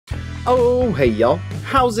Oh, hey y'all,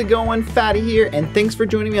 how's it going? Fatty here, and thanks for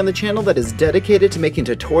joining me on the channel that is dedicated to making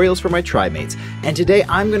tutorials for my tribe mates. And today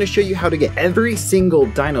I'm going to show you how to get every single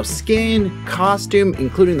dino skin, costume,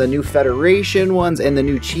 including the new Federation ones and the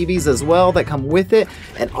new chibis as well that come with it,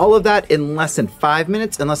 and all of that in less than 5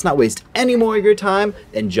 minutes, and let's not waste any more of your time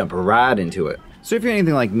and jump right into it. So if you're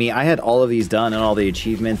anything like me, I had all of these done and all the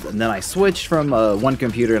achievements, and then I switched from one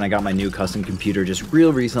computer and I got my new custom computer just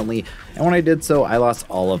real recently, and when I did so, I lost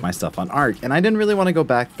all of my stuff on Arc, and I didn't really want to go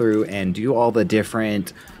back through and do all the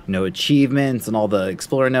different, achievements and all the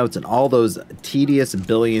explorer notes and all those tedious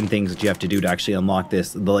billion things that you have to do to actually unlock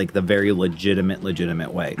this the very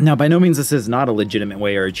legitimate way. Now, by no means this is not a legitimate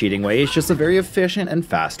way or a cheating way, it's just a very efficient and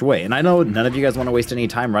fast way, and I know none of you guys want to waste any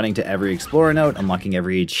time running to every explorer note, unlocking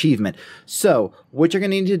every achievement. So what you're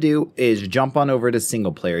going to need to do is jump on over to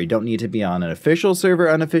single player. You don't need to be on an official server,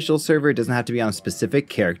 unofficial server. It doesn't have to be on a specific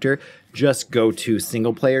character. Just go to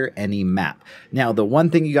single player, any map. Now, the one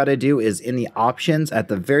thing you got to do is in the options at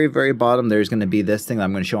the very bottom, there's going to be this thing that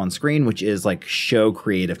I'm going to show on screen, which is like show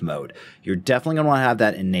creative mode. You're definitely going to want to have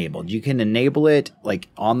that enabled. You can enable it like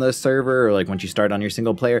on the server or like once you start on your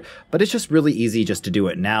single player, but it's just really easy just to do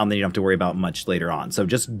it now, and then you don't have to worry about much later on. So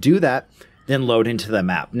just do that, then load into the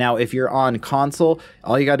map. Now, if you're on console,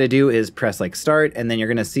 all you got to do is press like start, and then you're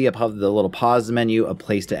going to see above the little pause menu a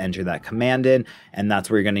place to enter that command in, and that's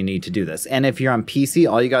where you're going to need to do this. And if you're on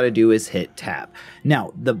PC, all you got to do is hit tab.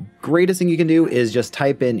 Now, the greatest thing you can do is just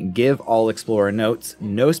type in give all explorer notes,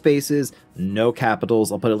 no spaces, no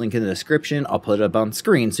capitals. I'll put a link in the description. I'll put it up on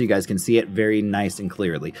screen so you guys can see it very nice and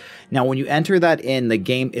clearly. Now, when you enter that in, the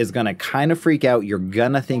game is going to kind of freak out. You're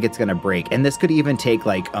going to think it's going to break. And this could even take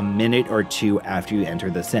like a minute or two after you enter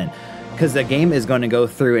this in, because the game is going to go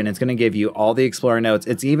through and it's going to give you all the explorer notes.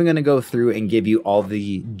 It's even going to go through and give you all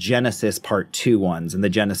the Genesis Part 2 ones and the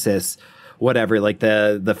Genesis whatever, like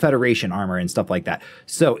the Federation armor and stuff like that.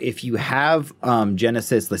 So if you have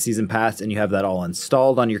Genesis, the season pass, and you have that all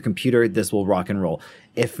installed on your computer, this will rock and roll.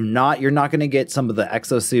 If not, you're not going to get some of the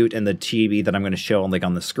exosuit and the chibi that I'm going to show on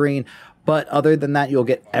the screen. But other than that, you'll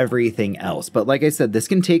get everything else. But like I said, this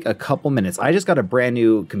can take a couple minutes. I just got a brand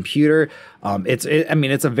new computer. It's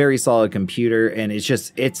a very solid computer, and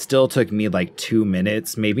it still took me like 2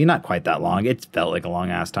 minutes, maybe not quite that long. It felt like a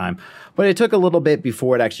long ass time, but it took a little bit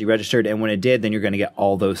before it actually registered. And when it did, then you're going to get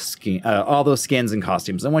all those skins and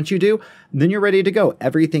costumes. And once you do, then you're ready to go.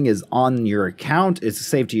 Everything is on your account. It's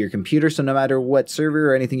saved to your computer. So no matter what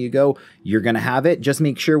server or anything you go, you're going to have it. Just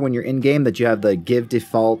make sure when you're in game that you have the give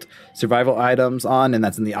default survival items on, and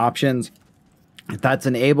that's in the options. If that's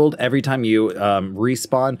enabled, every time you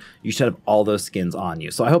respawn, you should have all those skins on you.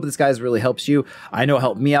 So I hope this guys really helps you. I know it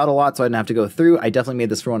helped me out a lot, so I didn't have to go through. I definitely made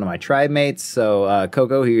this for one of my tribe mates. So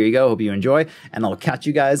Coco, here you go. Hope you enjoy, and I'll catch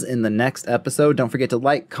you guys in the next episode. Don't forget to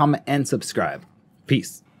like, comment, and subscribe.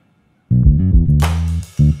 Peace.